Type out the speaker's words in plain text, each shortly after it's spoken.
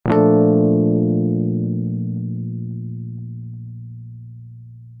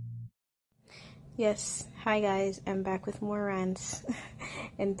Yes, hi guys, I'm back with more rants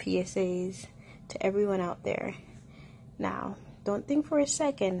and PSAs to everyone out there. Now, don't think for a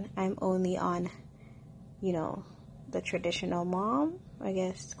second I'm only on, the traditional mom, I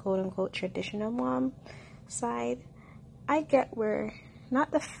guess, quote unquote traditional mom side. I get where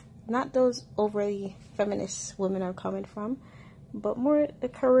not those overly feminist women are coming from, but more the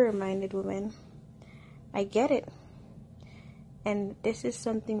career-minded women. I get it. And this is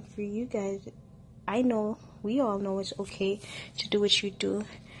something for you guys. I know, we all know it's okay to do what you do,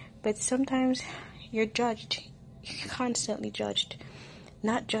 but sometimes you're judged. You're constantly judged.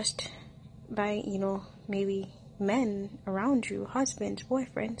 Not just by, maybe men around you, husbands,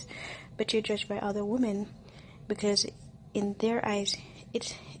 boyfriends, but you're judged by other women because in their eyes,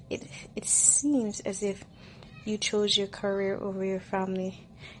 it seems as if you chose your career over your family.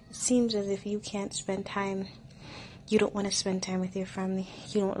 It seems as if you can't spend time. You don't want to spend time with your family.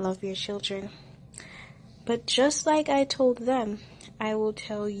 You don't love your children. But just like I told them, I will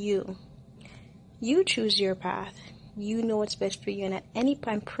tell you. You choose your path. You know what's best for you. And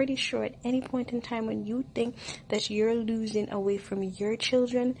I'm pretty sure at any point in time when you think that you're losing away from your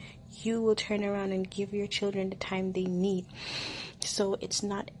children, you will turn around and give your children the time they need. So it's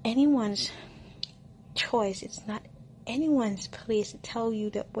not anyone's choice. It's not anyone's place to tell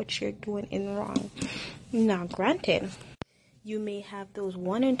you that what you're doing is wrong. Now, granted, you may have those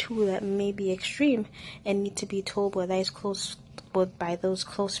one and two that may be extreme and need to be told by those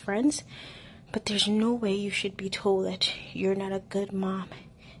close friends, but there's no way you should be told that you're not a good mom,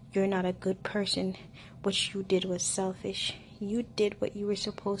 you're not a good person, what you did was selfish. You did what you were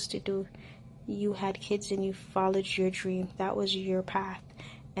supposed to do. You had kids and you followed your dream. That was your path,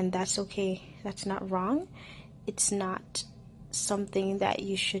 and that's okay. That's not wrong. It's not something that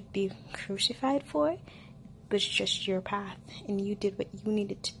you should be crucified for. It's just your path, and you did what you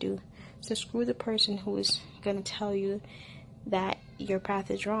needed to do. So screw the person who is going to tell you that your path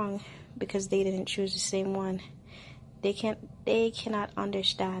is wrong because they didn't choose the same one. They cannot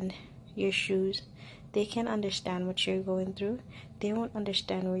understand your shoes. They can't understand what you're going through. They won't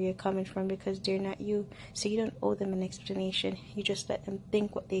understand where you're coming from because they're not you. So you don't owe them an explanation. You just let them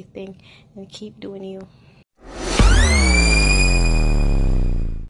think what they think and keep doing you.